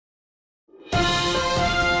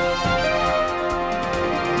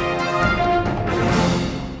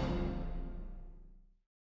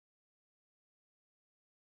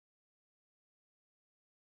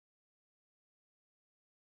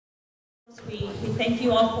We thank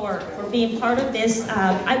you all for being part of this.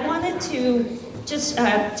 I wanted to just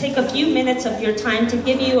take a few minutes of your time to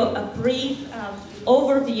give you a brief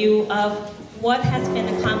overview of what has been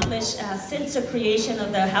accomplished since the creation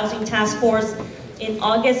of the Housing Task Force in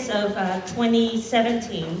August of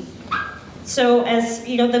 2017. So as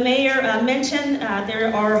you know, the mayor mentioned,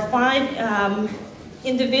 there are 5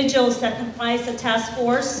 individuals that comprise the task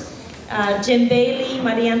force. Jim Bailey,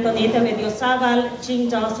 Maria Antonieta Mediosabal, Gene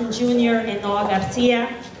Dawson Jr., and Noah Garcia.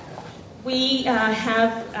 We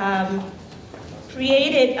have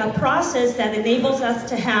created a process that enables us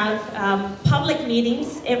to have public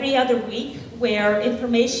meetings every other week where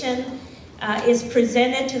information is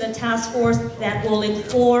presented to the task force that will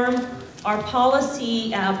inform our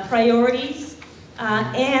policy priorities.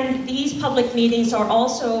 And these public meetings are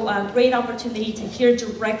also a great opportunity to hear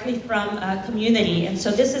directly from community. And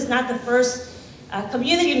so this is not the first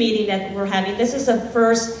community meeting that we're having. This is the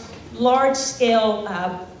first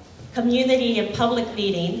large-scale community and public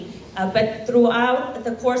meeting. But throughout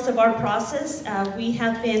the course of our process, we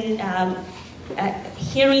have been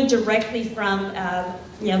hearing directly from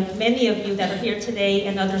many of you that are here today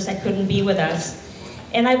and others that couldn't be with us.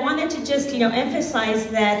 And I wanted to just emphasize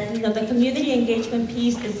that the community engagement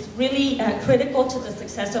piece is really critical to the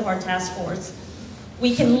success of our task force.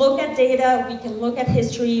 We can look at data, we can look at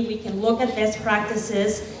history, we can look at best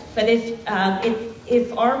practices, but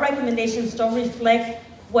if our recommendations don't reflect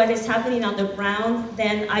what is happening on the ground,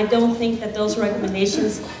 then I don't think that those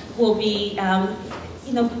recommendations will be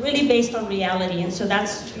really based on reality. And so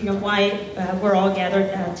that's why we're all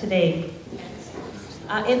gathered today.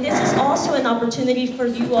 And this is also an opportunity for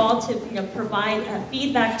you all to provide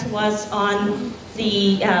feedback to us on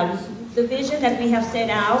the vision that we have set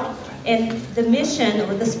out and the mission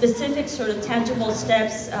or the specific sort of tangible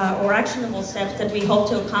steps or actionable steps that we hope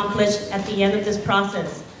to accomplish at the end of this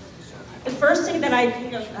process. The first thing that I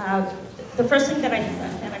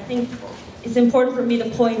think is important for me to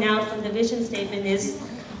point out from the vision statement is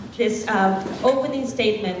this opening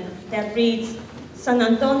statement that reads, San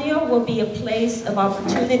Antonio will be a place of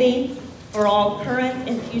opportunity for all current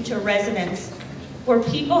and future residents, where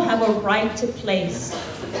people have a right to place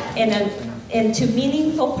and to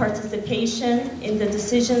meaningful participation in the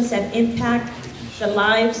decisions that impact the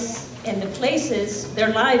lives and the places,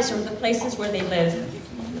 their lives or the places where they live.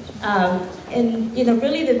 And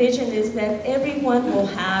really the vision is that everyone will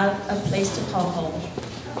have a place to call home.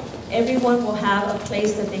 Everyone will have a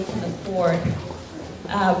place that they can afford.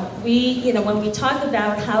 When we talk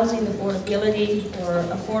about housing affordability or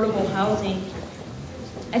affordable housing,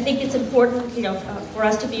 I think it's important, for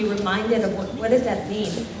us to be reminded of what does that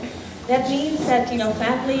mean. That means that,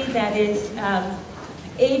 family that is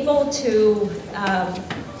able to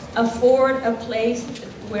afford a place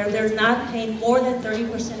where they're not paying more than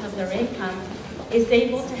 30% of their income is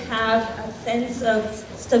able to have a sense of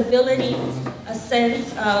stability, a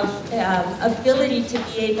sense of ability to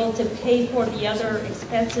be able to pay for the other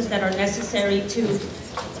expenses that are necessary to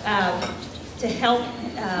help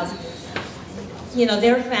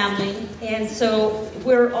their family. And so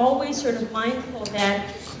we're always sort of mindful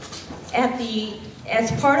that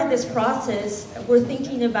as part of this process, we're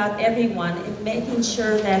thinking about everyone and making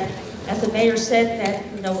sure that, as the mayor said,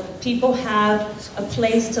 that people have a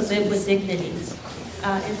place to live with dignity.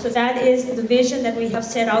 And so that is the vision that we have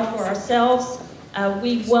set out for ourselves.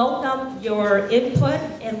 We welcome your input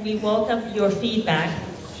and we welcome your feedback.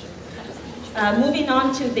 Moving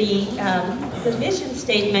on to the mission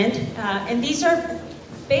statement, and these are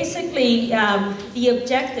basically the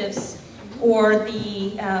objectives or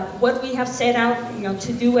what we have set out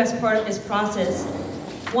to do as part of this process.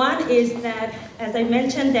 One is that, as I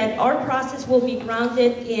mentioned, that our process will be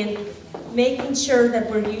grounded in making sure that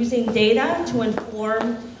we're using data to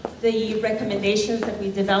inform the recommendations that we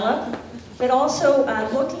develop, but also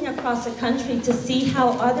looking across the country to see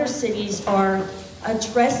how other cities are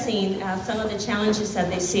addressing some of the challenges that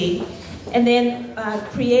they see. And then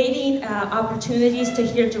creating opportunities to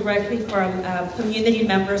hear directly from community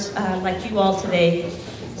members like you all today.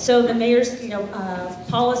 So the mayor's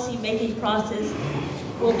policy-making process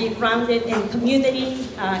will be grounded in community,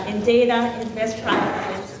 in data, in best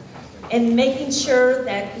practices, and making sure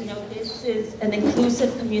that this is an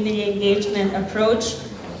inclusive community engagement approach.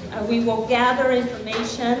 We will gather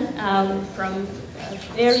information from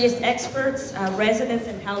various experts, residents,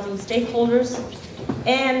 and housing stakeholders.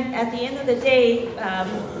 And at the end of the day,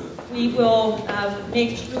 we will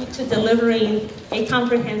make true to delivering a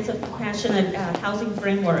comprehensive, compassionate housing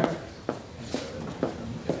framework.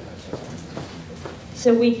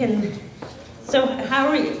 So how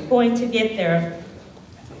are we going to get there?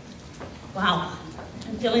 Wow,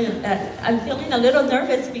 I'm feeling a little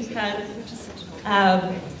nervous because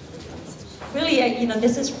really, you know,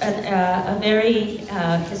 this is a very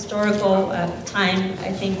historical time,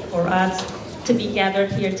 I think, for us to be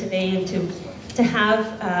gathered here today and to have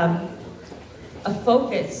a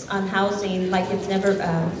focus on housing like it's never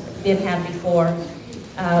been had before.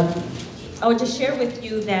 I would just share with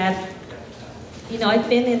you that, you know, I've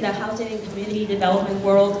been in the housing and community development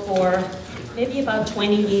world for maybe about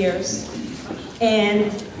 20 years.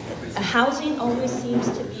 And housing always seems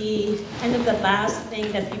to be kind of the last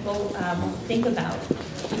thing that people think about.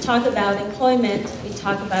 We talk about employment, we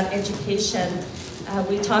talk about education,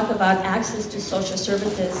 we talk about access to social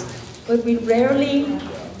services, but we rarely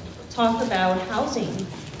talk about housing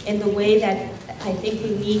in the way that I think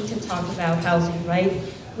we need to talk about housing, right?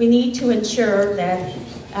 We need to ensure that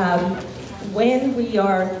when we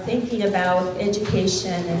are thinking about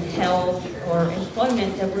education and health or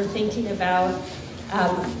employment, that we're thinking about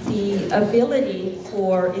the ability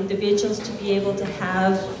for individuals to be able to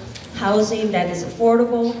have housing that is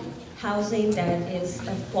affordable, housing that is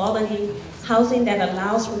of quality, housing that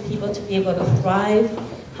allows for people to be able to thrive,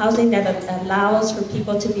 housing that allows for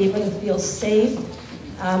people to be able to feel safe,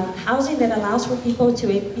 housing that allows for people to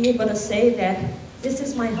be able to say that this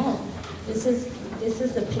is my home. This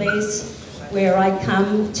is the place where I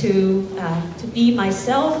come to be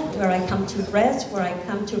myself, where I come to rest, where I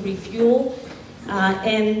come to refuel.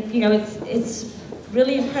 And you know, it's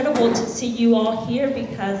really incredible to see you all here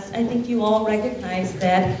because I think you all recognize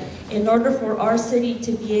that in order for our city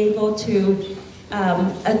to be able to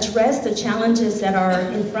address the challenges that are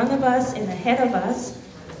in front of us and ahead of us,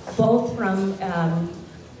 both from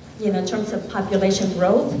you know, in terms of population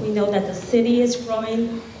growth. We know that the city is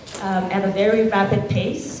growing at a very rapid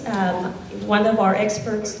pace. One of our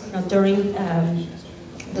experts, you know, during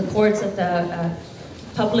the course of the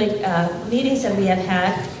public meetings that we have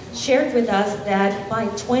had, shared with us that by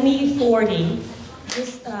 2040,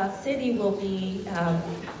 this city will be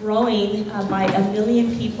growing by 1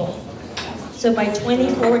 million people. So by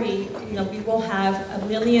 2040, you know, we will have 1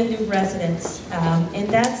 million new residents, and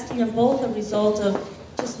that's, you know, both a result of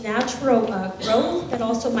just natural growth, but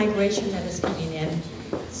also migration that is coming in.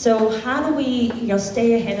 So how do we, you know,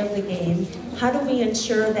 stay ahead of the game? How do we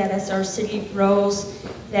ensure that as our city grows,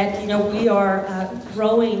 that, you know, we are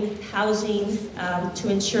growing housing to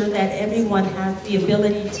ensure that everyone has the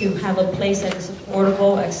ability to have a place that is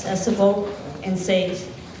affordable, accessible, and safe.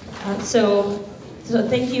 So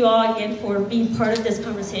thank you all again for being part of this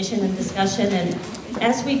conversation and discussion. And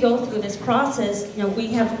as we go through this process, you know, we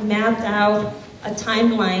have mapped out a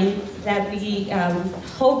timeline that we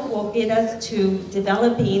hope will get us to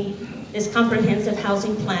developing this comprehensive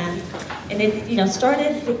housing plan. And it, you know,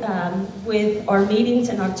 started with our meetings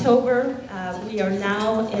in October. We are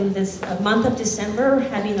now in this month of December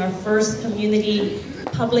having our first community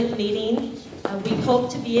public meeting. We hope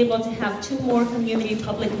to be able to have 2 more community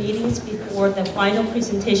public meetings before the final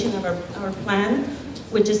presentation of our plan,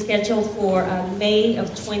 which is scheduled for May of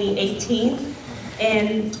 2018.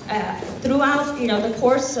 And throughout, you know, the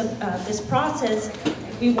course of this process,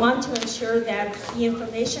 we want to ensure that the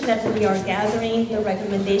information that we are gathering, the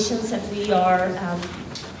recommendations that we are,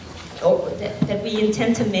 that we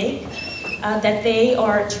intend to make, that they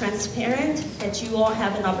are transparent, that you all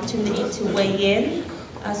have an opportunity to weigh in.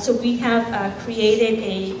 So we have created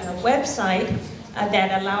a website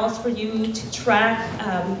that allows for you to track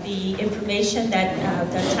the information that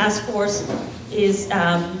the task force is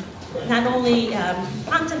not only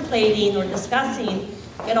contemplating or discussing,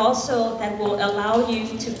 but also that will allow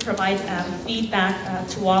you to provide feedback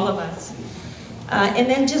to all of us. And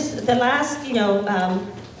then just the last, you know,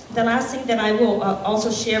 the last thing that I will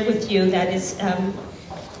also share with you that is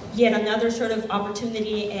yet another sort of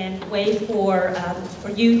opportunity and way for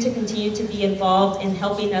you to continue to be involved in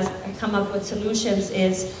helping us come up with solutions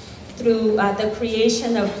is through the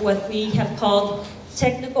creation of what we have called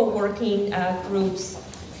technical working groups.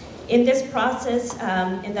 In this process,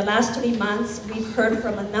 in the last 3 months, we've heard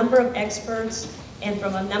from a number of experts and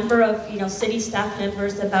from a number of, you know, city staff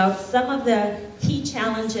members about some of the key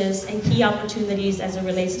challenges and key opportunities as it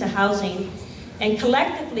relates to housing. And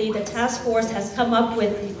collectively, the task force has come up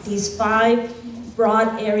with these 5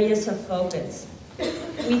 broad areas of focus.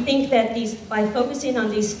 We think that by focusing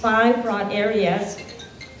on these 5 broad areas,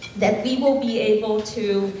 that we will be able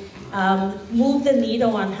to move the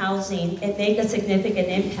needle on housing and make a significant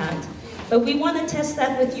impact. But we want to test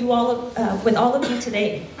that with you all, with all of you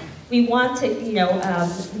today. We want to, you know,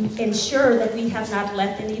 ensure that we have not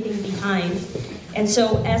left anything behind. And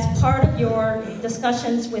so, as part of your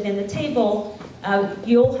discussions within the table,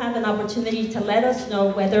 you'll have an opportunity to let us know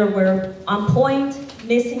whether we're on point,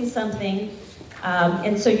 missing something.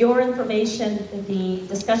 And so your information, the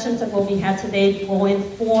discussions that will be had today will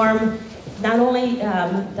inform not only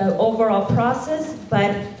the overall process,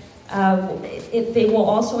 but they will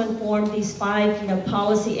also inform these 5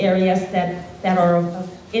 policy areas that are of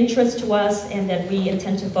interest to us and that we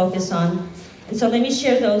intend to focus on. And so let me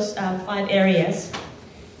share those 5 areas.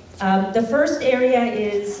 The first area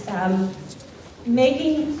is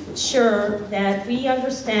making sure that we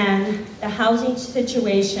understand the housing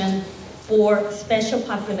situation for special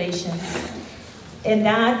populations. And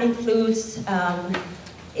that includes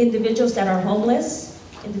individuals that are homeless,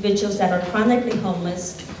 individuals that are chronically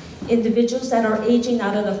homeless, individuals that are aging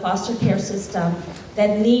out of the foster care system,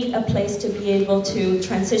 that need a place to be able to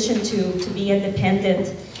transition to be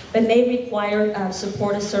independent, but may require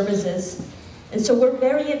supportive services. And so we're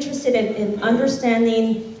very interested in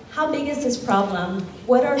understanding how big is this problem,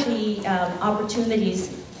 what are the opportunities,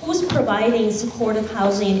 who's providing supportive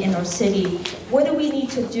housing in our city, what do we need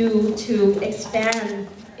to do to expand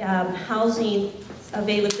housing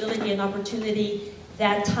availability and opportunity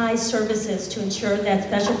that ties services to ensure that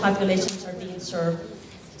special populations are being served.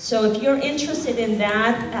 So if you're interested in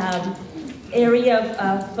that area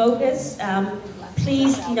of focus,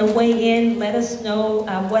 please weigh in, let us know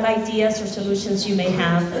what ideas or solutions you may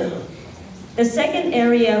have. The second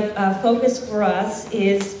area of focus for us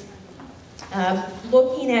is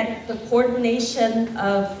looking at the coordination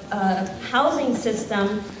of a housing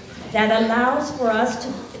system that allows for us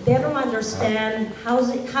to better understand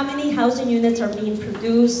how many housing units are being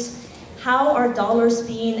produced, how are dollars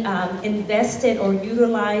being invested or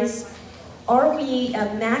utilized. Are we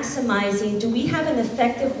maximizing, do we have an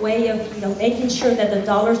effective way of making sure that the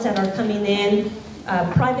dollars that are coming in,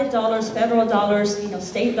 private dollars, federal dollars,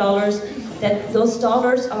 state dollars, that those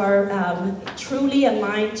dollars are truly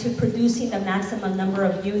aligned to producing the maximum number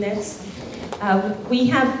of units. We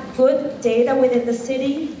have good data within the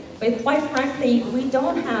city, but quite frankly, we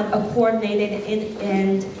don't have a coordinated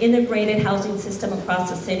and integrated housing system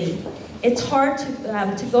across the city. It's hard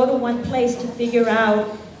to go to one place to figure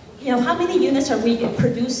out, how many units are we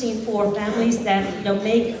producing for families that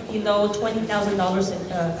make below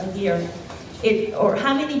 $20,000 a year? Or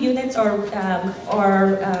how many units are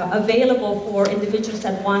available for individuals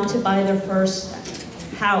that want to buy their first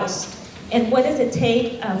house? And what does it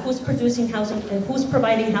take? Who's producing housing? Who's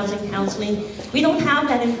providing housing counseling? We don't have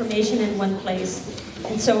that information in one place.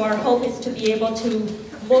 And so our hope is to be able to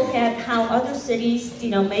look at how other cities,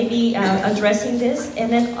 may be addressing this, and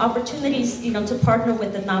then opportunities, to partner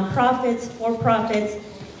with the nonprofits, for-profits,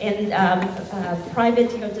 and private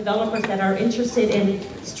developers that are interested in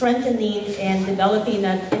strengthening and developing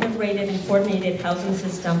an integrated and coordinated housing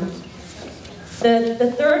system.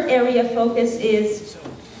 The third area of focus is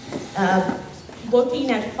looking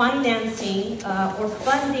at financing or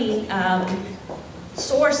funding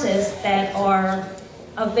sources that are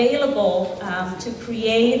available to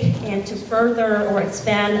create and to further or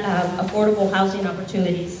expand affordable housing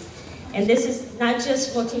opportunities. And this is not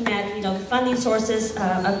just looking at funding sources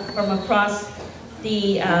from across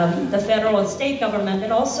the federal and state government,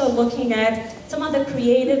 but also looking at some of the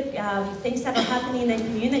creative things that are happening in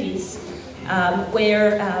communities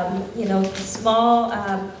where small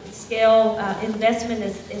scale investment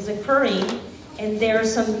is occurring, and there are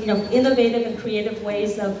some innovative and creative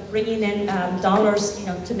ways of bringing in dollars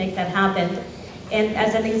to make that happen. And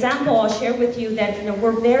as an example, I'll share with you that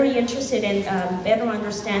we're very interested in better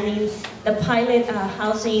understanding the pilot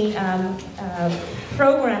housing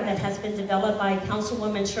program that has been developed by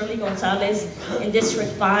Councilwoman Shirley Gonzalez in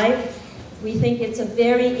District 5. We think it's a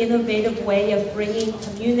very innovative way of bringing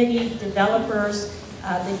community developers,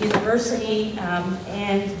 the university,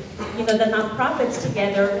 and the nonprofits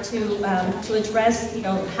together to address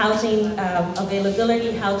housing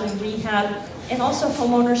availability, housing rehab, and also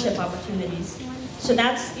homeownership opportunities. So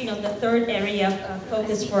that's the third area of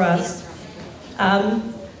focus for us.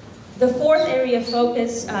 The fourth area of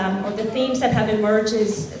focus, or the themes that have emerged,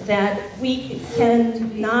 is that we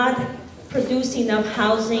cannot produce enough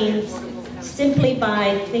housing simply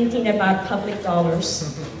by thinking about public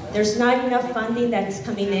dollars. There's not enough funding that is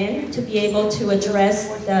coming in to be able to address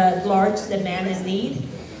the large demand and need.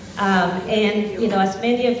 And as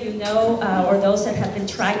many of you know, or those that have been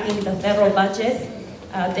tracking the federal budget,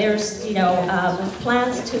 there's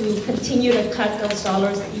plans to continue to cut those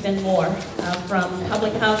dollars even more, from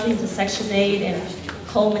public housing to Section 8 and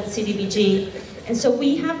home and CDBG. And so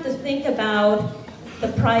we have to think about the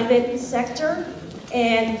private sector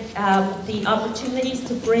and the opportunities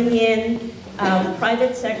to bring in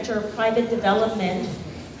private sector, private development.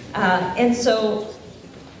 And so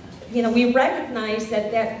we recognize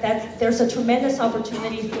that there's a tremendous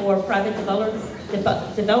opportunity for private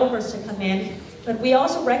developers to come in, but we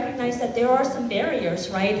also recognize that there are some barriers,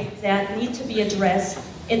 right, that need to be addressed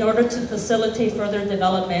in order to facilitate further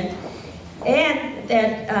development, and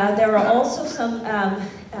that there are also some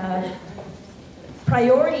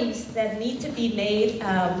priorities that need to be made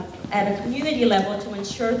at a community level to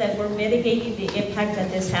ensure that we're mitigating the impact that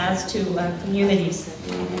this has to communities.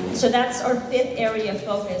 So that's our fifth area of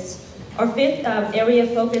focus. Our fifth area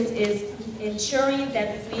of focus is ensuring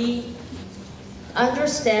that we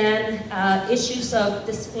understand issues of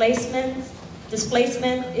displacement,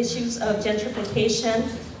 issues of gentrification,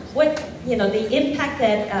 the impact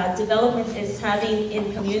that development is having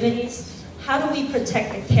in communities. How do we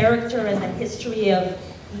protect the character and the history of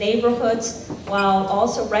neighborhoods while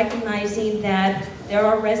also recognizing that there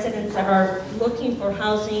are residents that are looking for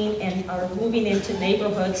housing and are moving into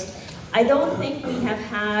neighborhoods? I don't think we have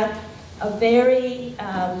had a very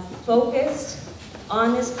focused,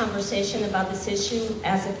 honest conversation about this issue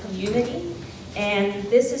as a community, and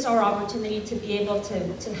this is our opportunity to be able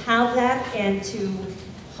to have that and to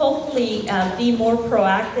hopefully be more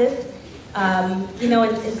proactive.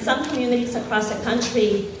 In some communities across the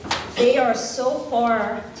country, they are so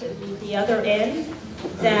far to the other end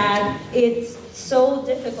that it's so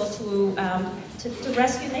difficult to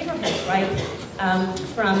rescue neighborhoods, right?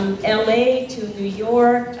 From LA to New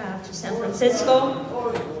York to San Francisco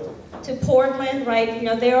to Portland, right?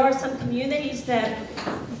 There are some communities that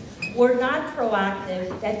were not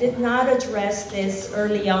proactive, that did not address this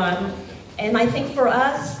early on. And I think for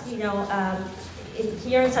us,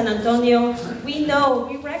 here in San Antonio, we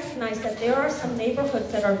recognize that there are some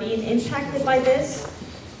neighborhoods that are being impacted by this,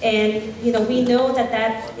 and we know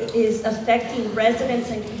that is affecting residents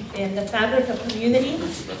and the fabric of community.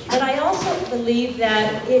 But I also believe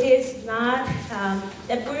that it is not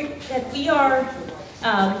that we are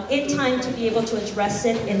in time to be able to address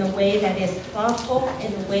it in a way that is thoughtful,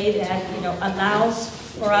 in a way that allows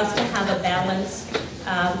for us to have a balance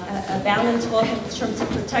both in terms of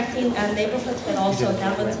protecting neighborhoods, but also a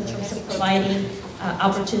balance in terms of providing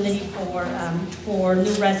opportunity for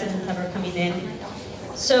new residents that are coming in.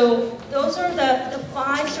 So those are the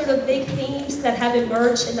five sort of big themes that have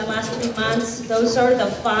emerged in the last 3 months. Those are the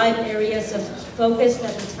 5 areas of focus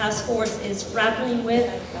that the task force is grappling with.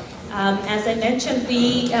 As I mentioned,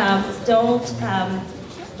 we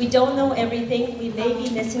don't know everything. We may be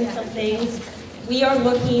missing some things. We are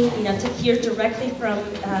looking, to hear directly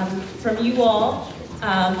from you all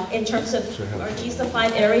in terms of, are these the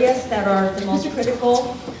 5 areas that are the most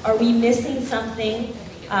critical? Are we missing something?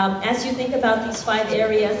 As you think about these 5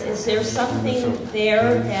 areas, is there something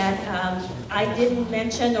there that I didn't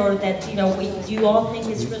mention, or that you all think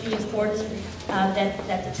is really important that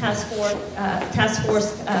the task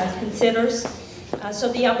force considers?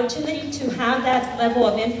 So the opportunity to have that level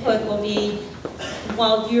of input will be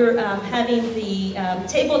while you're having the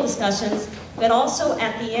table discussions, but also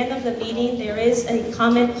at the end of the meeting, there is a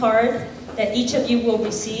comment card that each of you will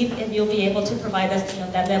receive, and you'll be able to provide us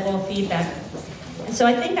that level of feedback. And so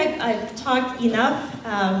I think I've talked enough,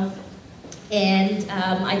 and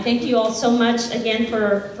I thank you all so much again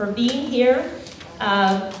for being here.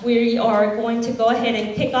 We are going to go ahead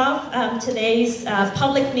and kick off today's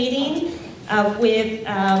public meeting with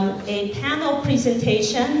a panel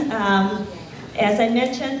presentation. As I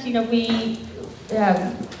mentioned, we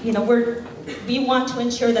want to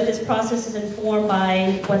ensure that this process is informed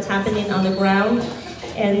by what's happening on the ground,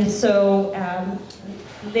 and so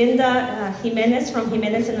Linda Jimenez from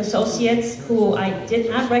Jimenez and Associates, who I did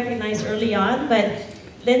not recognize early on, but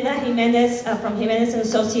Linda Jimenez from Jimenez and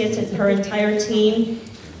Associates and her entire team,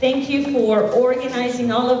 thank you for organizing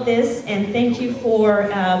all of this, and thank you for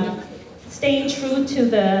staying true to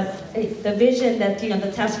the vision that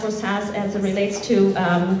the task force has as it relates to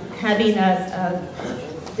having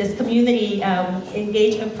this community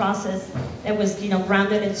engagement process that was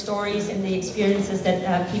grounded in stories and the experiences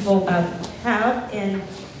that people have. And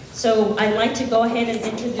so I'd like to go ahead and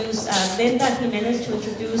introduce Linda Jimenez to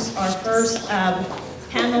introduce our first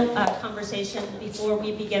panel conversation before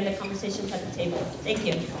we begin the conversations at the table. Thank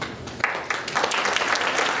you.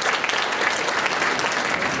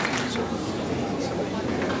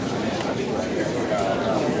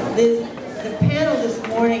 The panel this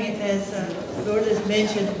morning, as Lourdes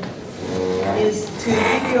mentioned, is to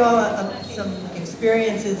give you all some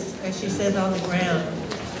experiences, as she says, on the ground.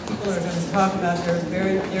 People are going to talk about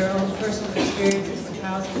their own personal experiences with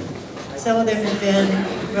housing. Some of them have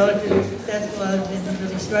been relatively successful, others have been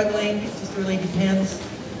really struggling. It just really depends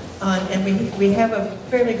on, and we have a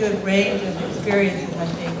fairly good range of experiences, I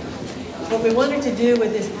think. what we wanted to do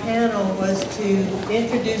with this panel was to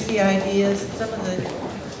introduce the ideas, some of the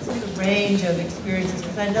range of experiences,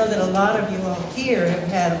 because I know that a lot of you all here have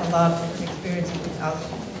had a lot of experiences with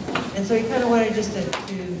housing. And so we kind of wanted just to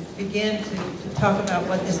begin to talk about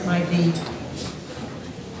what this might be.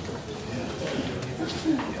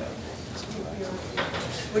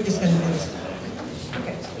 We're just going to do this.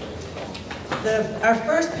 Okay. Our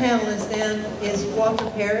first panelist then is Walter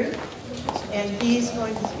Perry, and he's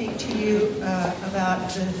going to speak to you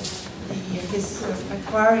about his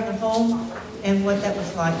acquiring a home and what that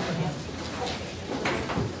was like for him.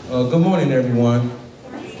 Good morning, everyone.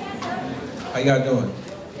 How y'all doing?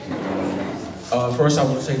 First, I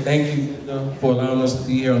want to say thank you for allowing us to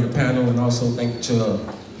be here on the panel, and also thank you to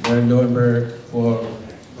Ron Nirenberg for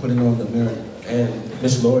putting on the merit, and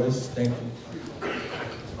Ms. Lourdes, thank you.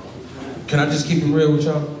 Can I just keep it real with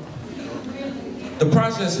y'all? The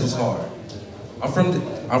process was hard. I'm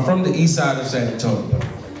from the east side of San Antonio.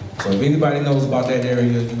 So if anybody knows about that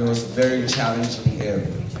area, you know it's a very challenging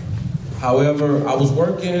area. However, I was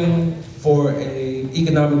working for an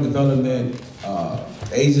economic development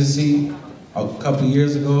agency a couple of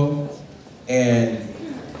years ago, and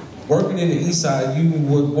working in the east side, you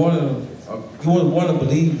would want to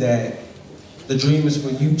believe that the dream is for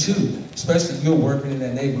you too, especially if you're working in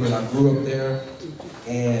that neighborhood. I grew up there,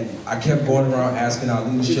 and I kept going around asking our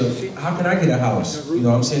leadership, how can I get a house? You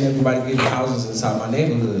know, I'm seeing everybody getting houses inside my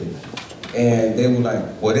neighborhood. And they were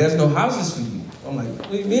like, well, there's no houses for you. I'm like,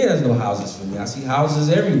 what do you mean there's no houses for me? I see houses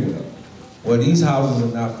everywhere. Well, these houses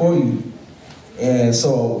are not for you. And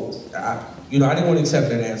so, I didn't want to accept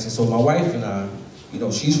that answer. So my wife and I,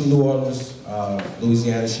 she's from New Orleans,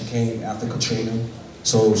 Louisiana. She came after Katrina.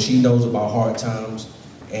 So she knows about hard times.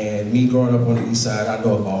 And me growing up on the east side, I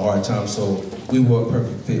know about hard times. So we were a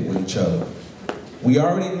perfect fit with each other. We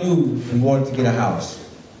already knew we wanted to get a house.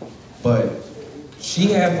 But she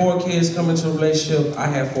had 4 kids coming to a relationship. I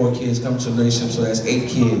had 4 kids coming to a relationship. So that's 8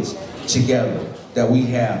 kids together that we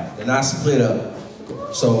have. They're not split up.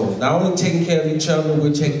 So not only taking care of each other,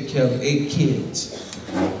 we're taking care of 8 kids.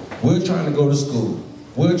 We're trying to go to school.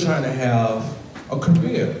 We're trying to have a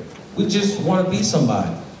career. We just want to be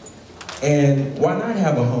somebody. And why not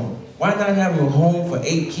have a home? Why not have a home for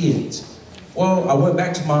 8 kids? Well, I went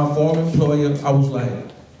back to my former employer. I was like,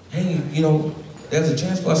 hey, there's a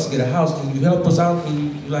chance for us to get a house. Can you help us out?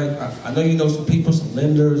 I know you know some people, some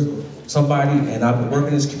lenders, somebody, and I've been working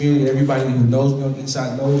in this community. Everybody who knows me on the east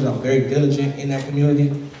side knows that I'm very diligent in that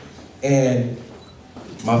community. And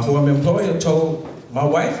my former employer told my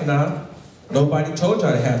wife and I, nobody told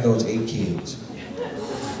y'all to have those 8 kids.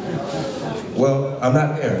 Well, I'm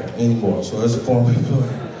not there anymore, so as a former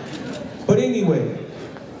employer. But anyway,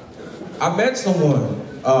 I met someone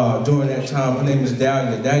during that time. Her name is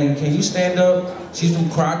Dahlia. Dahlia, can you stand up? She's from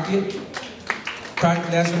Crockett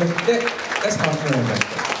National. That's my friend right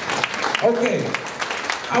there. Okay,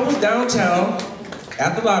 I was downtown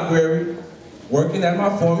at the library, working at my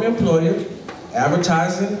former employer,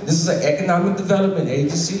 advertising. This is an economic development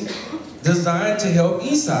agency designed to help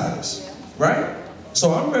East Siders, right?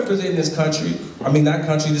 So I'm representing this company,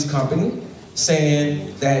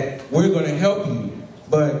 saying that we're gonna help you,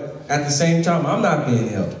 but at the same time, I'm not being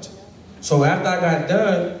helped. So after I got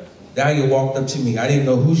done, Dahlia walked up to me. I didn't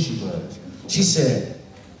know who she was. She said,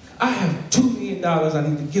 I have $2 million I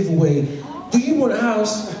need to give away. Do you want a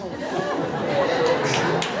house?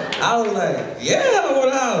 I was like, yeah, I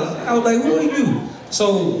want a house. I was like, who are you?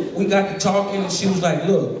 So we got to talking, and she was like,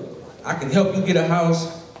 look, I can help you get a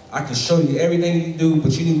house. I can show you everything you do,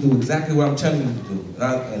 but you need to do exactly what I'm telling you to do.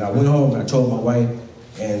 And I went home and I told my wife,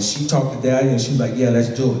 and she talked to Dahlia, and she was like, yeah, let's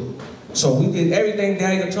do it. So we did everything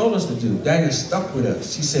Dahlia told us to do. Dahlia stuck with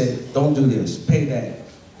us. She said, don't do this, pay that.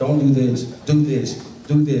 Don't do this, do this,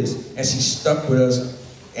 do this. And she stuck with us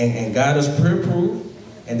and got us pre-approved.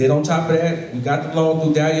 And then on top of that, we got the loan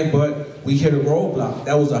through Dahlia, but we hit a roadblock.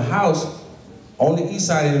 That was a house on the east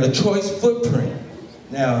side in a choice footprint.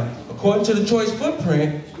 Now, according to the choice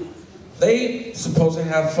footprint, they supposed to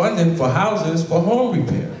have funding for houses for home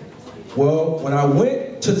repair. Well, when I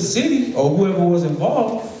went to the city or whoever was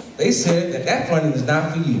involved, they said that funding is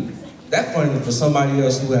not for you. That funding is for somebody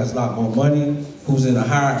else who has a lot more money, who's in a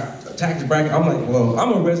higher tax bracket. I'm like, well,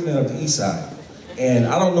 I'm a resident of the east side. And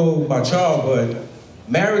I don't know about y'all, but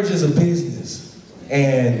marriage is a business.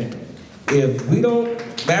 And if we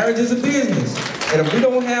don't, marriage is a business. And if we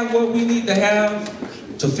don't have what we need to have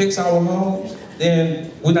to fix our homes,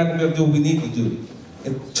 then we're not gonna be able to do what we need to do.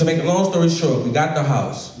 And to make a long story short, we got the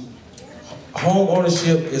house. Home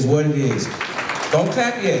ownership is what it is. Don't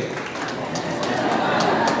clap yet.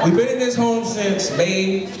 We've been in this home since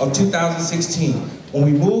May of 2016. When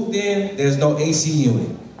we moved in, there's no AC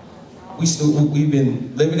unit. We've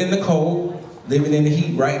been living in the cold, living in the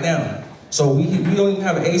heat right now. So we don't even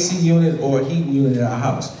have an AC unit or a heat unit in our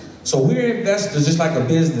house. So we're investors just like a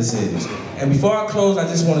business is. And before I close, I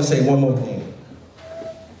just want to say one more thing.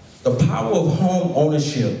 The power of home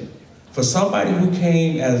ownership. For somebody who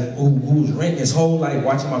came who's renting his whole life,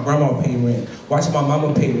 watching my grandma pay rent, watching my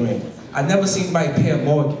mama pay rent, I never seen anybody pay a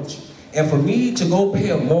mortgage. And for me to go pay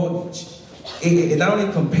a mortgage, it not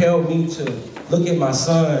only compelled me to look at my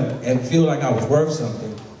son and feel like I was worth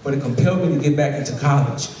something, but it compelled me to get back into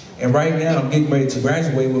college. And right now, I'm getting ready to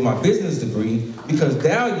graduate with my business degree because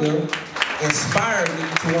Dahlia inspired me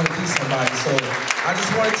to want to be somebody. So I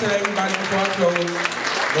just want to tell everybody before I close,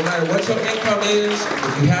 no matter what your income is,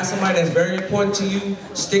 if you have somebody that's very important to you,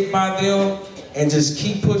 stick by them and just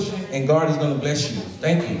keep pushing, and God is going to bless you.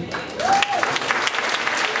 Thank you.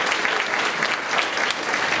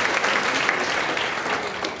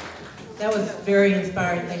 That was very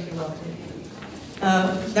inspiring. Thank you, Walter.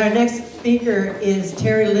 Our next speaker is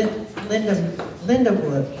Terry Linda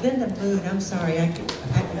Wood. I'm sorry.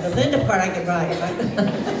 The Linda part I get right.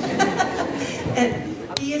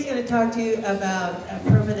 And he is going to talk to you about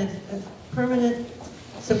permanent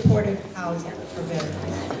supportive housing for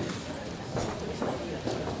veterans.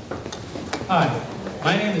 Hi,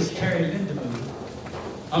 my name is Terry Lindemann.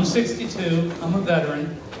 I'm 62, I'm a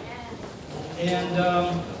veteran, and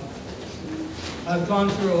I've gone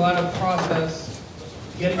through a lot of process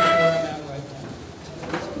getting to where I'm at right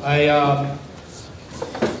now. I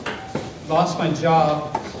lost my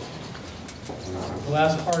job the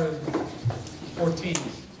last part of 14,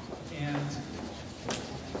 and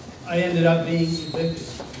I ended up being evicted.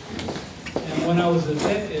 And when I was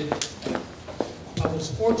evicted, I was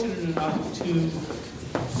fortunate enough to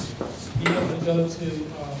be able to go to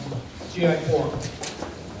GI Forum.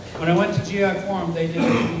 When I went to GI Forum, they did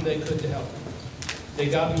everything they could to help me. They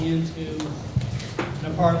got me into an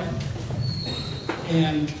apartment,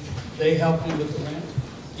 and they helped me with the rent,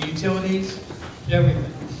 the utilities,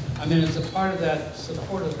 everything. I mean, it's a part of that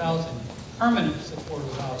supportive housing, permanent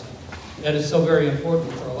supportive housing, that is so very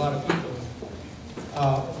important for a lot of people.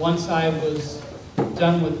 Once I was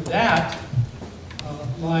done with that,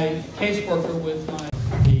 my caseworker with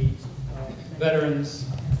the Veterans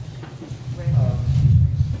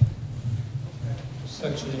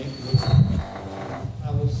Section 8 group,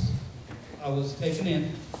 I was taken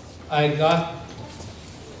in. I got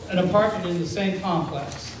an apartment in the same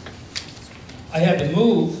complex. I had to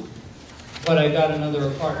move, but I got another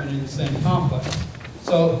apartment in the same complex.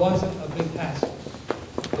 So it wasn't a big hassle.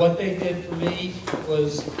 What they did for me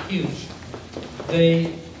was huge.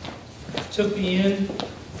 They took me in,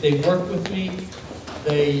 they worked with me,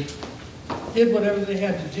 they did whatever they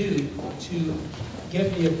had to do to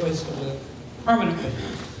get me a place to live permanently.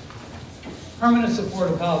 Permanent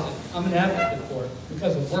supportive housing. I'm an advocate for it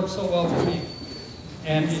because it works so well for me.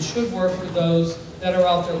 And it should work for those that are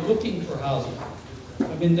out there looking for housing.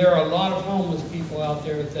 I mean, there are a lot of homeless people out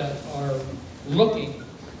there that are looking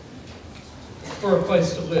for a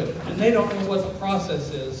place to live, and they don't know what the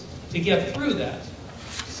process is to get through that.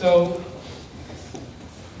 So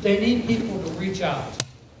they need people to reach out,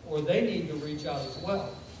 or they need to reach out as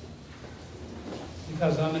well.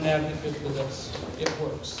 Because I'm an advocate for this. It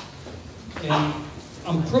works. And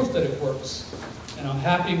I'm proof that it works. And I'm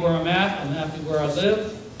happy where I'm at, I'm happy where I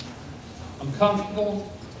live, I'm comfortable.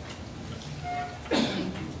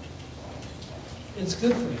 It's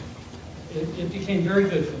good for me. It became very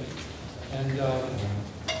good for me. And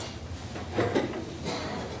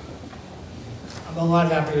I'm a lot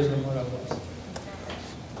happier than what I was.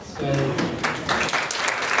 So,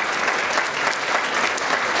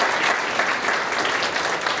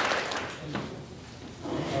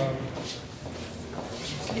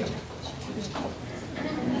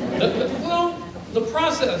 well, the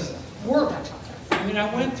process worked. I mean,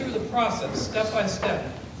 I went through the process step by step.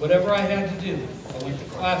 Whatever I had to do. I went to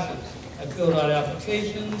classes. I filled out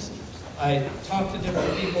applications. I talked to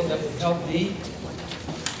different people that would help me.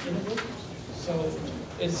 So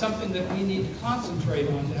it's something that we need to concentrate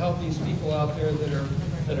on to help these people out there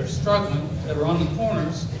that are struggling, that are on the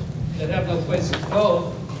corners, that have no place to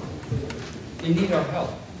go. They need our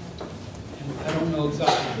help. And I don't know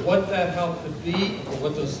exactly what that help could be or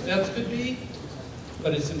what those steps could be,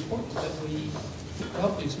 but it's important that we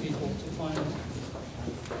help these people to find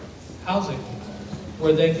housing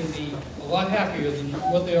where they can be a lot happier than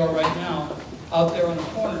what they are right now, out there on the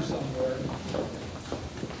corner somewhere,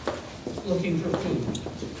 looking for food,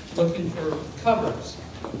 looking for covers.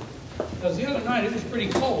 Because the other night it was pretty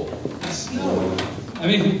cold. It snowed. I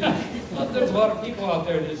mean, there's a lot of people out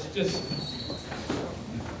there that's just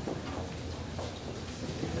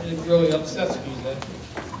it really upsets me that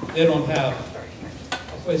they don't have a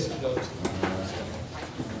place to go to.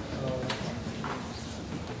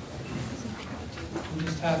 I'm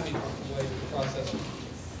just happy with the way the process is.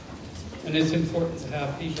 And it's important to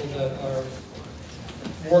have people that are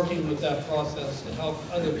working with that process to help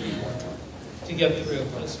other people to get through,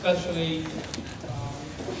 but especially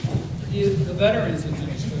the Veterans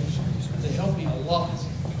Administration. They helped me a lot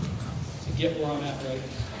to get where I'm at right now.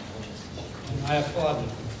 And I applaud them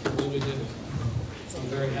for what we did. I'm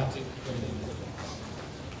very happy with what they did.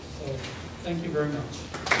 So, thank you very much.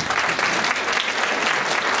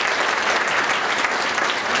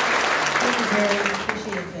 Thank you, Barry.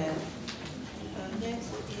 Appreciate that. Next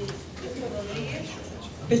is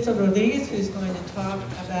Crystal Rodriguez, who's going to talk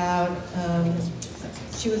about,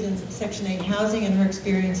 she was in Section 8 housing and her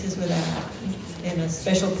experiences with that in a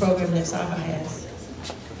special program that SAHA has.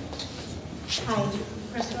 Hi,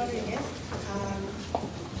 Crystal Rodriguez.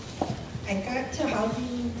 I got to housing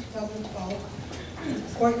in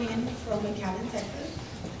 2012, working from McAllen, Texas.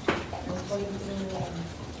 I was going through a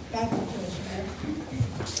bad situation there.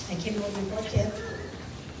 I came over with 4 kids.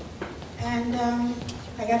 And I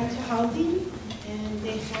got into housing, and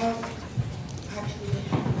they have a lot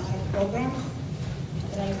of programs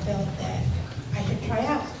that I felt that I should try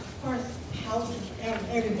out. Of course, housing,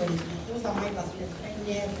 everybody's needs. It was on my bucket list. I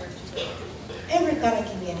never thought I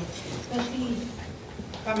could get it, especially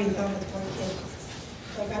by myself with 4 kids.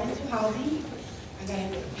 So I got into housing. I got a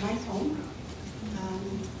nice home.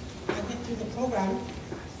 I went through the programs.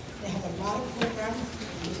 They have a lot of programs.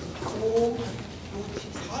 School, I went to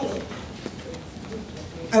college.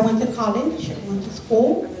 I went to college. I went to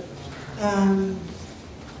school. I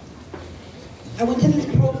went to this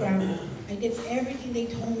program. I did everything they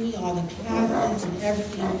told me, all the classes and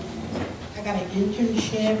everything. I got an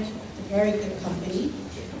internship with a very good company,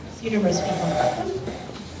 it's University Dec.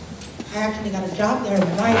 I actually got a job there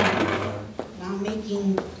right now. Now I'm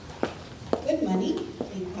making good money,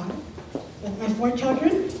 thank God, with my 4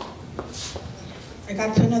 children. I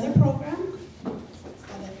got to another program,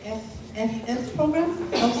 called the SS program,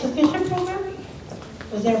 self-sufficient program.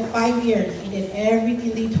 I was there 5 years. I did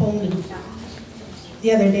everything they told me.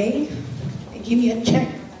 The other day, they gave me a check.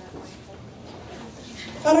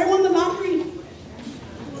 Thought I won the lottery.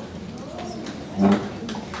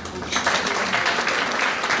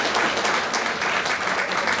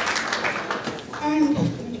 I'm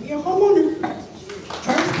going to be a homeowner.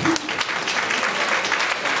 First time.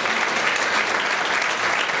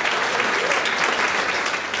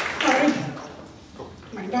 Sorry.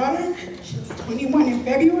 My daughter, she's 21 in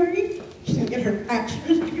February. She's going to get her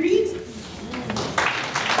bachelor's degree.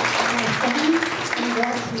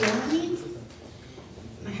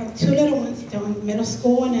 I have 2 little ones still in middle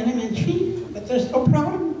school and elementary, but they're so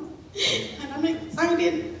proud of me. And I'm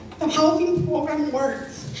excited. The housing program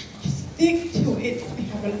works. Just stick to it. They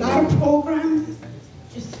have a lot of programs.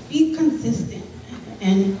 Just be consistent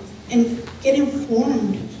and get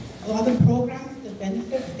informed of all the programs, the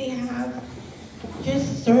benefits they have.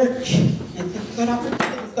 Just search. It's a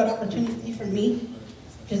good opportunity for me.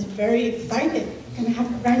 Just very excited. Gonna have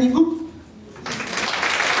a brand new home.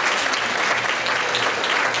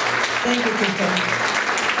 Thank you, Crystal.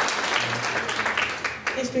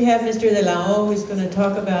 Next we have Mr. De La O, who's going to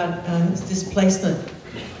talk about his displacement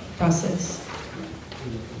process.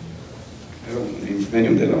 Hello, my name is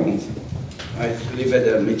Manuel De La O. I used to live at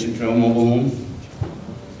the Mission Trail Mobile Home.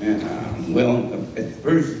 And well, at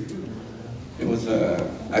first, it was,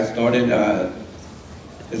 I started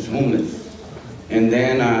as homeless. And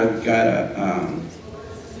then I got a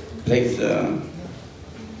place, a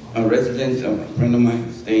residence of a friend of mine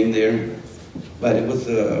staying there, but it was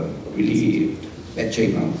a really bad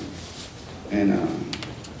shape house. And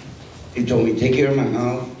he told me, take care of my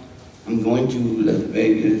house. I'm going to Las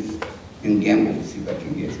Vegas and gamble to see if I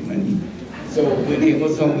can get some money. So when he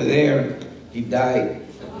was over there, he died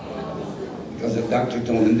because the doctor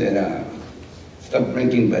told him that stop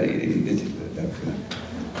drinking, but he didn't visit the doctor.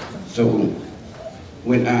 So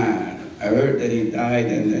when I heard that he died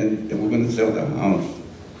and then they were going to sell the house,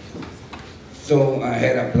 so I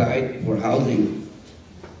had applied for housing,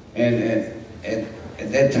 and at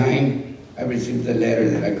that time, I received a letter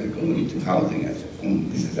that I could go into housing. I said,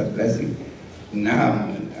 this is a blessing. Now,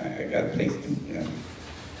 I got a place to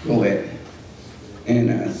go at.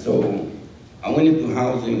 And so, I went into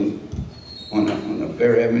housing on a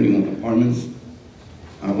Fair Avenue apartments.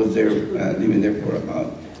 I was there, living there for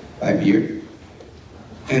about 5 years.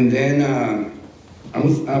 And then,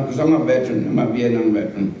 because I'm a veteran, I'm a Vietnam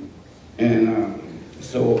veteran. And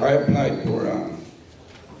so I applied for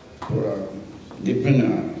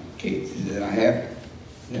different cases that I have.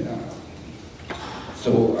 And,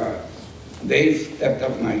 so they stepped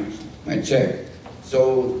up my check.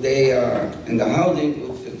 So they, and the housing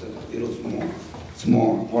was just a little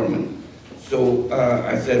small apartment. So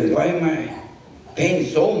I said, why am I paying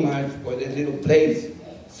so much for this little place?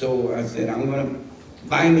 So I said, I'm gonna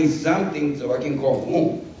buy me something so I can call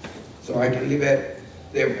home, so I can live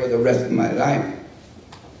there for the rest of my life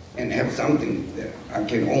and have something that I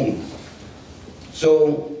can own.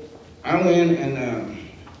 So I went and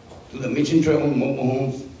to the Mission Trail mobile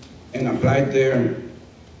homes and applied there.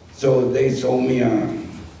 So they sold me a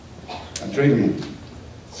treatment.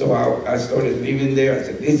 So I started living there. I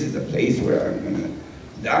said, this is the place where I'm gonna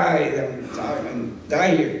die. I'm gonna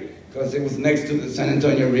die here, because it was next to the San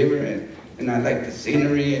Antonio River, and I liked the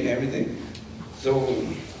scenery and everything. So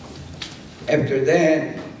after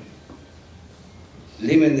that,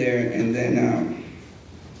 living there, and then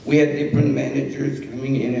we had different managers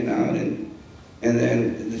coming in and out, and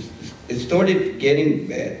then it started getting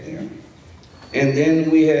bad there. And then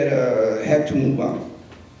we had to move out.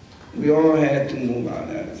 We all had to move out.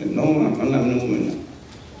 I said, no, I'm not moving.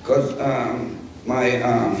 Because my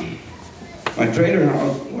trailer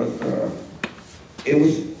house was,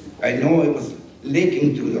 I know it was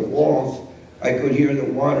leaking through the walls. I could hear the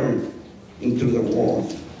water in through the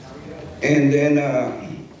walls. And then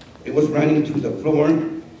it was running through the floor.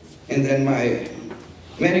 And then my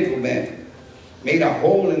medical bed made a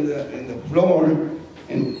hole in the floor.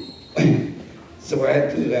 And so I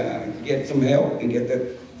had to get some help and get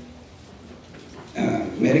that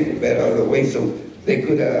medical bed out of the way, so they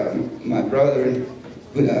could, my brother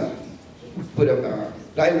could put a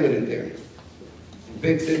plywood in there,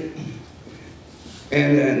 fix it.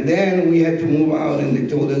 And then we had to move out, and they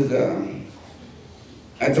told us,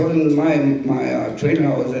 I told them my trailer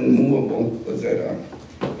house wasn't movable, because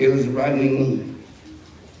it was running,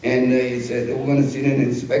 and they said they were going to send an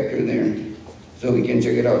inspector there so we can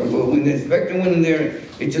check it out. But when the inspector went in there,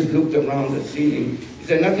 he just looked around the ceiling. He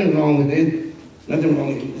said, nothing wrong with it. Nothing wrong,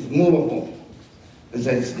 it's movable. I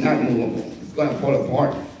said, it's not movable, it's gonna fall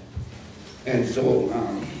apart. And so,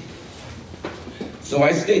 so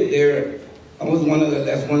I stayed there. I was one of the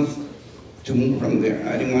last ones to move from there.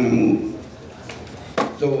 I didn't want to move.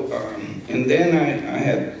 So, and then I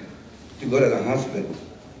had to go to the hospital.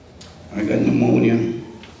 I got pneumonia.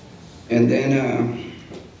 And then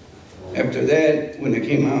after that, when I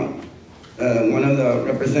came out, one of the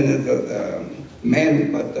representatives of the man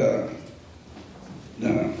who bought the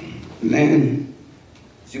land,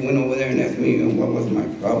 she went over there and asked me what was my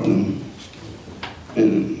problem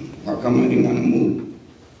and how come I didn't want to move.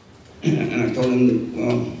 And I told him,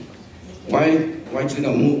 well, why should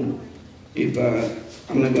I move if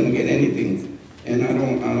I'm not going to get anything, and I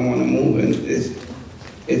don't want to move, and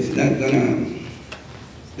it's not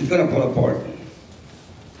gonna fall apart,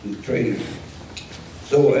 the trailer.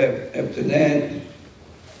 So after that,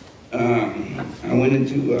 I went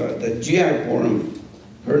into the GI forum.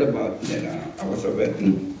 Heard about that I was a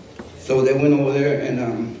veteran. So they went over there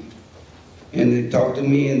and they talked to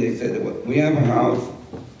me, and they said, we have a house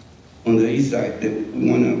on the east side that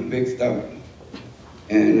we want to fix up,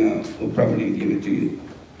 and we'll probably give it to you.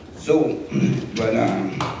 So, but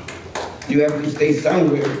you have to stay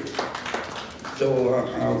somewhere. So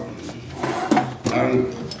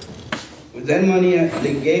with that money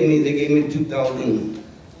they gave me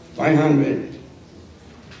 $2,500.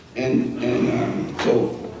 And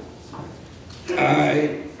so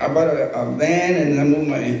I bought a van, and I moved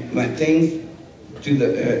my things to the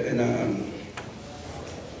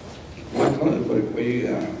what do you call it, where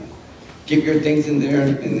you keep your things in there,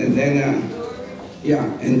 and then yeah,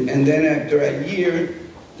 and then after a year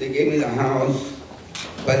they gave me the house,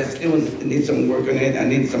 but it still needs some work on it. I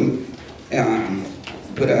need some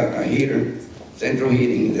put a heater, central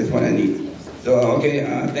heating. That's what I need. So okay,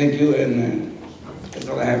 thank you, and. That's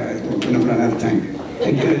all I have. We're going to run out of time.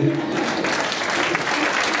 Thank you.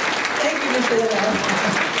 Thank you, Mr. Lavelle.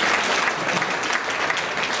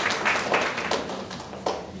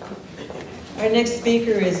 Our next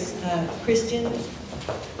speaker is Christian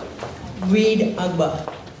Reed Agba.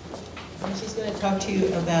 And she's going to talk to you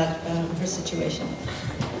about her situation.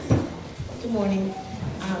 Good morning.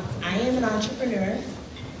 I am an entrepreneur.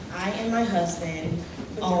 I and my husband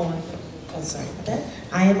own,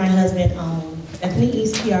 I and my husband own Bethany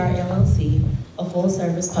East PR LLC, a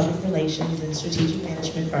full-service public relations and strategic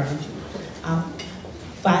management firm.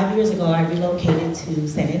 5 years ago, I relocated to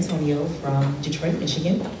San Antonio from Detroit,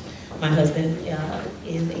 Michigan. My husband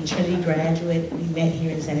is a Trinity graduate. We met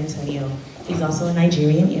here in San Antonio. He's also a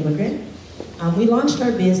Nigerian immigrant. We launched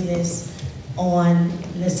our business on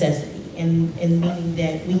necessity, and meaning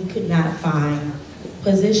that we could not find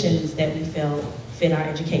positions that we felt fit our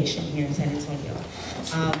education here in San Antonio.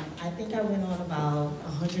 I think I went on about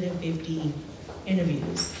 150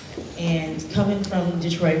 interviews. And coming from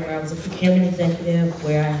Detroit, where I was a procurement executive,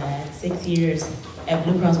 where I had 6 years at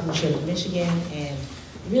Blue Cross Blue Shield of Michigan, and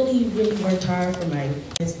really worked hard for my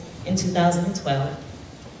in 2012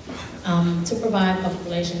 to provide public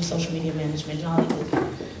relations, social media management, and all that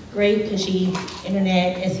great, cushy,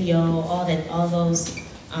 internet, SEO, all those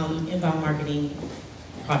inbound marketing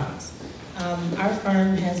products. Our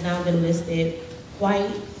firm has now been listed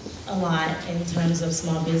quite a lot in terms of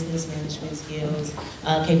small business management skills,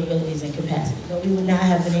 capabilities, and capacity. But we would not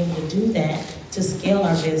have been able to do that to scale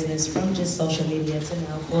our business from just social media to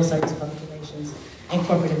now full service public relations and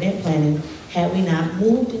corporate event planning had we not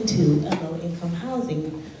moved into a low-income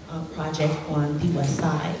housing project on the west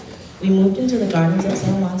side. We moved into the Gardens at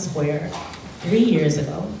San Juan Square 3 years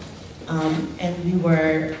ago. And we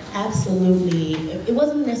were absolutely, it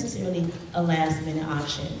wasn't necessarily a last minute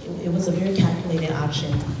option. It was a very calculated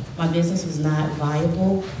option. My business was not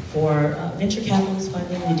viable for venture capitalist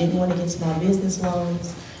funding. We didn't want to get small business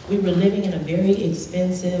loans. We were living in a very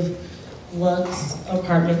expensive luxe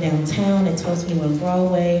apartment downtown at 1221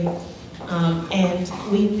 Broadway. And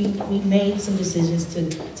we made some decisions to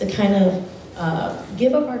kind of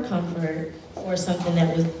give up our comfort for something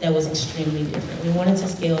that was extremely different. We wanted to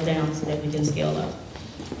scale down so that we can scale up.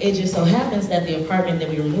 It just so happens that the apartment that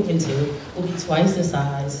we were moving to will be twice the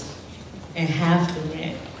size and half the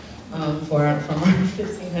rent from our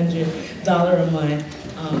 $1,500 a month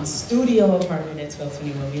studio apartment at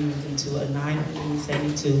 1221. We moved into a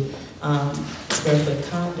 972 square foot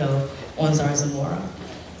condo on Zarzamora.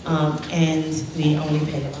 And we only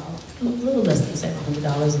paid about a little less than $700 a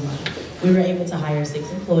month. We were able to hire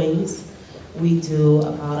 6 employees. We do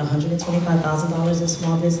about $125,000 in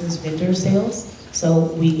small business vendor sales.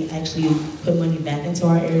 So we actually put money back into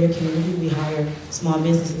our area community. We hire small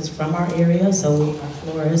businesses from our area. So our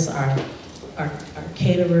florists, our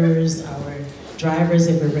caterers, our drivers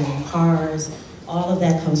if we're renting cars, all of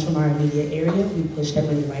that comes from our immediate area. We push that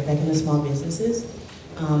money right back into small businesses.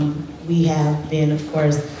 We have been, of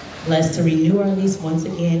course, blessed to renew our lease once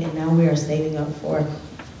again, and now we are saving up for,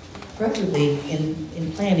 preferably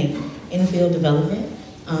in planning, infill development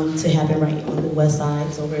to happen right on the west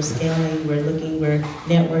side. So we're scaling, we're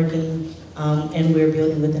networking, and we're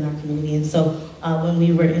building within our community. And so when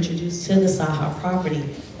we were introduced to the Saha property,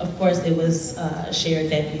 of course it was shared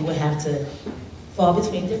that we would have to fall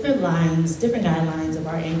between different lines, different guidelines of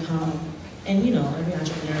our income. And you know, every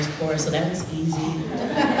entrepreneur is poor, so that was easy.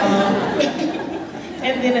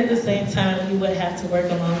 And then at the same time, we would have to work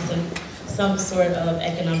along some sort of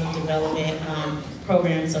economic development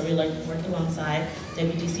program. So we like work alongside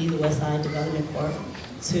WDC, the West Side Development Corp,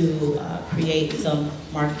 to create some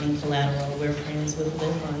marketing collateral. We're friends with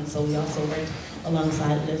Live Fund, so we also work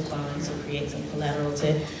alongside Live Fund to create some collateral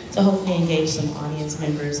to hopefully engage some audience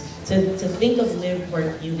members to think of live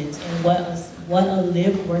work units and what a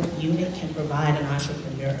live work unit can provide an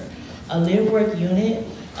entrepreneur. A live work unit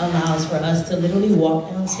allows for us to literally walk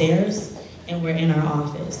downstairs and we're in our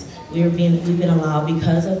office. We've been allowed,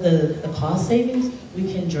 because of the cost savings,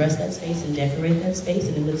 we can dress that space and decorate that space,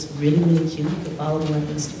 and it looks really, really cute. You can follow me on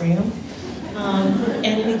Instagram.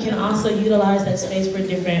 And we can also utilize that space for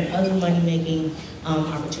different other money-making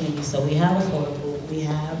opportunities. So we have a photo booth. We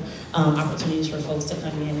have opportunities for folks to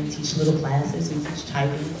come in and teach little classes. We teach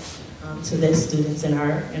typing to the students in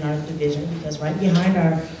our division, because right behind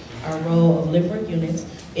our row of live work units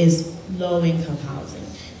is low-income housing.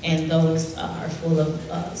 And those are full of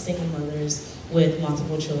single mothers with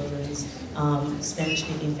multiple children,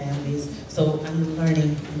 Spanish-speaking families. So I'm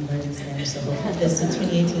learning Spanish. So this is a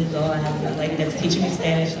 2018 goal. I have a lady that's teaching me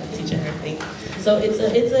Spanish. I'm teaching her things. So it's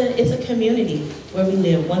a community where we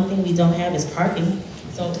live. One thing we don't have is parking.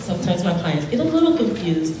 So sometimes my clients get a little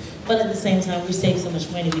confused, but at the same time, we save so much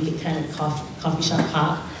money. We can kind of coffee shop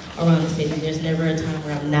hop around the city. There's never a time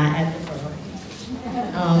where I'm not at the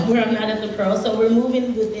Pearl. So we're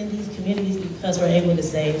moving within these communities because we're able to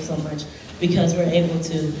save so much, because we're able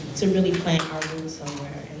to really plant our roots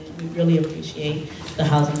somewhere. And we really appreciate the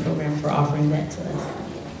housing program for offering that to us.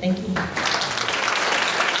 Thank you.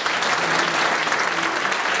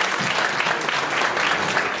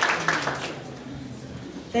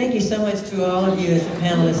 Thank you so much to all of you as the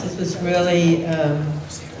panelists. This was really,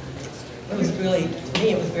 to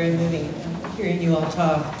me, it was very moving hearing you all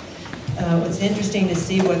talk. It's interesting to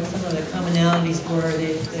see what some of the commonalities were,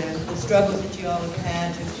 the struggles that you all have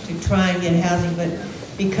had to try and get housing, but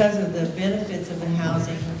because of the benefits of the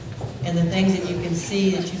housing and the things that you can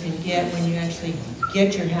see that you can get when you actually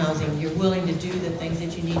get your housing, you're willing to do the things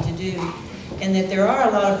that you need to do. and that there are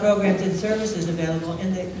a lot of programs and services available.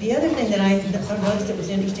 And the other thing that I noticed that was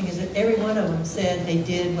interesting is that every one of them said they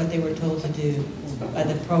did what they were told to do by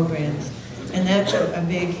the programs. And that's a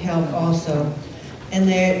big help also. And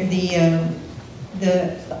the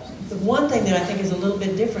one thing that I think is a little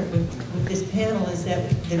bit different with this panel is that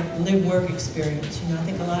the lived work experience. You know, I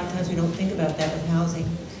think a lot of times we don't think about that with housing,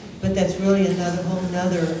 but that's really another whole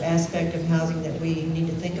nother aspect of housing that we need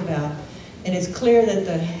to think about. And it's clear that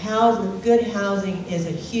good housing is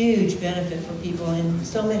a huge benefit for people in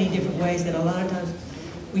so many different ways that a lot of times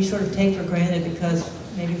we sort of take for granted because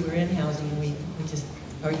maybe we're in housing and we just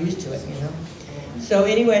are used to it, you know. So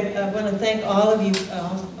anyway, I want to thank all of you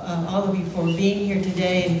for being here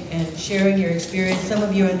today and sharing your experience. Some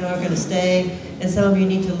of you I know are going to stay, and some of you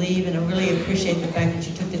need to leave, and I really appreciate the fact that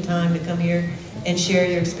you took the time to come here and share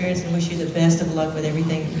your experience, and wish you the best of luck with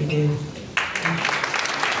everything that you do.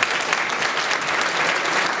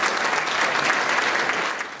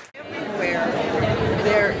 Everywhere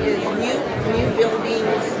there is new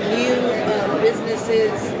buildings, new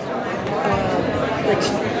businesses.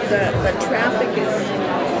 The traffic is,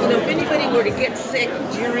 you know, if anybody were to get sick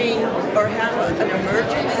during or have an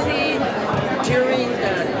emergency during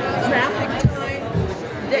the traffic time,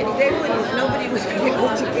 they wouldn't, nobody was able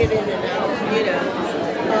to get in and out, you know.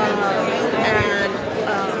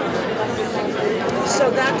 So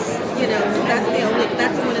that's, you know,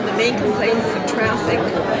 that's one of the main complaints of traffic.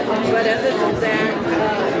 But other than that,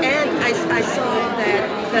 and I saw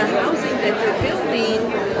that the housing that they're building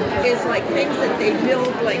is like things that they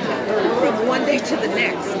build like from one day to the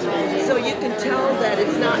next. So you can tell that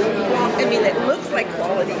it's not, I mean, it looks like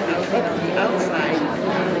quality housing on the outside,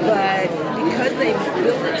 but because they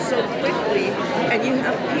build it so quickly, and you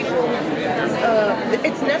have people,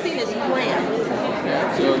 it's nothing is planned.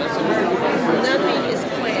 Nothing is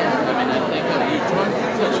planned.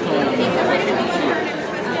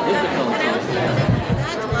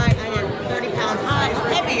 That's why I am 30 pounds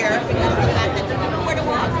heavier, because of the fact that there's nowhere to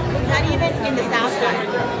walk. Not even in the south side.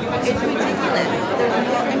 It's ridiculous. There's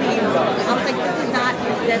no, I mean, I was like, this is not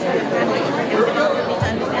pedestrian friendly. And the building needs to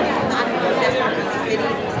understand it's not a pedestrian friendly city.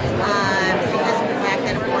 Because of the fact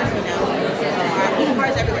that, of course, you know, there are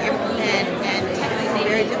cars everywhere. And Texas is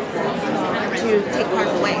very difficult to take cars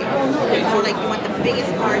away. So, like, you want the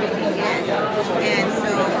biggest car you can get. And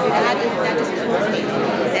so that just tells me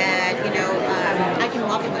that, you know, I can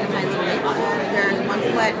walk in my life. There's one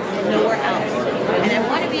foot nowhere else. And I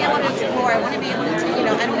want to be able to explore. I want to be able to, you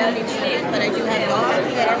know, I don't have any children, but I do have dogs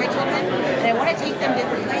that are my children. And I want to take them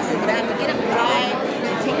different places, but I have to get up and drive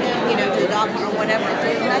to take them, you know, to the dog park or whatever.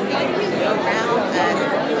 There's nothing around us.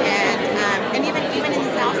 And even in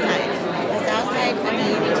the south side. The south side, I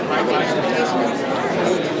mean, public transportation is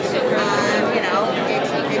the worst. You know,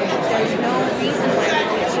 there's no reason why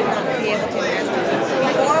we should not be able to invest in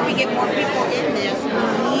it. Before we get more people in this, we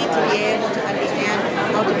need to be able to understand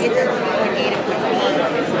how to get them from point A to point B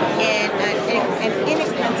in an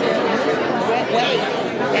inexpensive way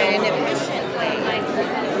and an efficient way.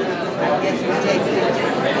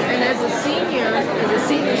 And as a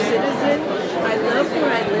senior citizen, I love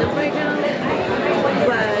where I live right now,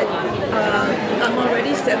 but I'm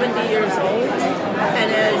already 70 years old,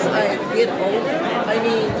 and as I get older, I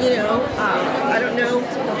mean, you know, I don't know,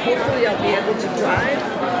 hopefully I'll be able to drive,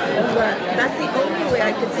 but that's the only way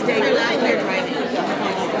I could stay alive.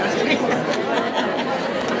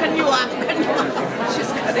 Couldn't you walk?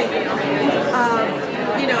 She's cutting me off.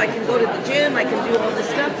 You know, I can go to the gym, I can do all this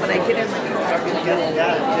stuff, but I get in my car to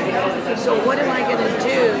go. So what am I going to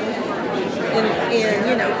do in,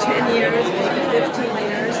 you know, 10 years, maybe 15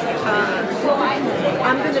 years?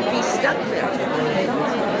 I'm going to be stuck there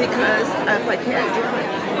because if I can't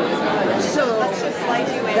drive. So that's one of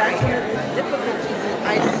the difficulties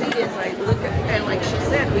I see as I look at, and like she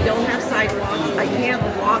said, we don't have sidewalks. I can't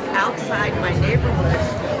walk outside my neighborhood.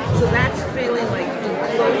 So that's feeling like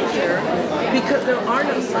enclosure because there are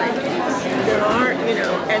no sidewalks. There aren't, you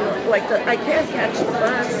know, and like I can't catch the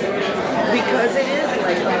bus because it is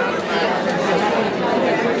like that.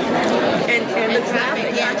 And the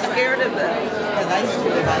traffic, I'm scared of it.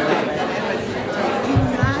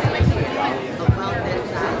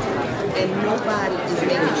 And nobody is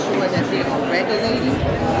making sure that they are regulating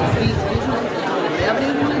these businesses. Whatever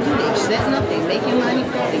they want to do, they're setting up, they're making money,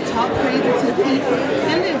 they talk crazy to the people.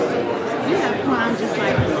 And listen, you have crime just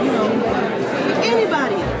like, you know,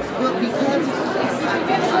 anybody else. But because it's like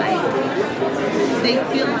that, they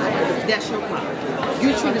feel like that's your problem.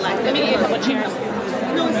 You're treated like that.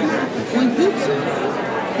 No, it's not. When you took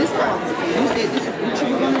this office, you said this is what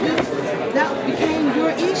you were going to do. That became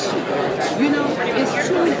your issue. You know, it's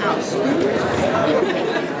chewing out schools.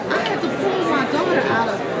 I had to pull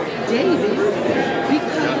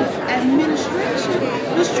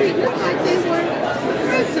looked like they were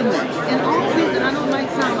prisoners. And all this, and I know it might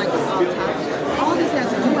sound like it's all top, all this has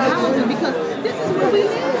to do with housing because this is where we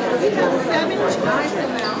live. We have 7 children.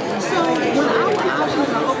 So when our options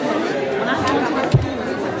are open, when I go to the school,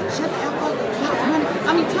 shut the F up, talk money.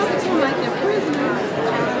 I mean, talking to them like they're prisoners.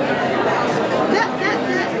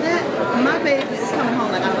 My baby is coming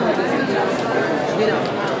home like I don't know this, you know.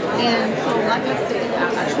 And so, like I said,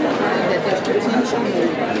 I truly believe that there's potential,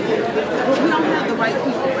 but we don't have the right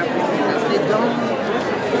people representing us. They don't,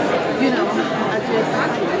 you know.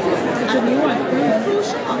 It's a new one. It's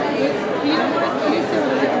crucial. You know what? You said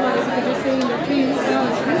what I like about it because you're saying that please you're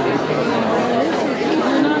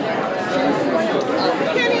not.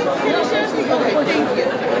 Kenny share some. Okay, thank you.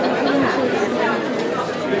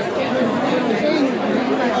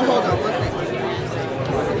 Oh, hold on one second.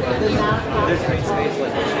 There's green space,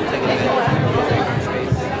 like we should take advantage of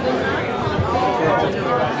green space.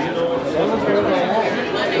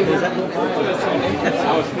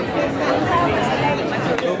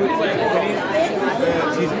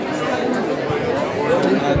 Excuse me.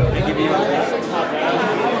 They give you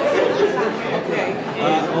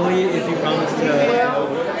only if you promise to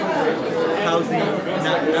housing,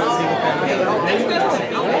 not single family.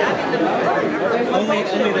 Only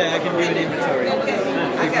that I can do an inventory.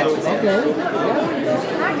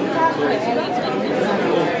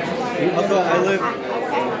 Also, I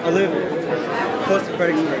live close to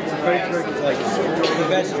Fredericksburg. So Fredericksburg is like the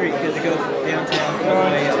best street because it goes downtown all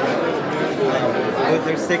the way up. But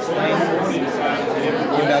there's 6 lanes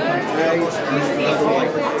inbound coming right, and there's also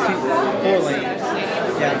like 4 lanes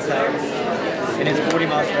down south, and it's 40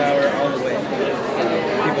 miles per hour all the way.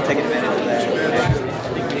 People take advantage of that.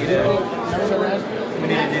 I think we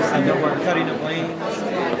need to do some more cutting of lanes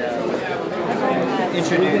and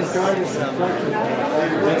introduce some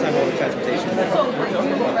one-time mode of transportation.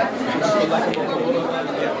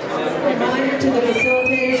 Reminder to the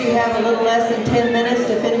facilitators, you have a little less than 10 minutes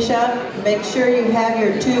to finish up. Make sure you have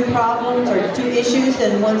your 2 problems or 2 issues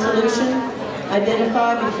and 1 solution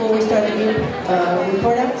identified before we start the new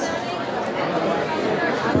report outs.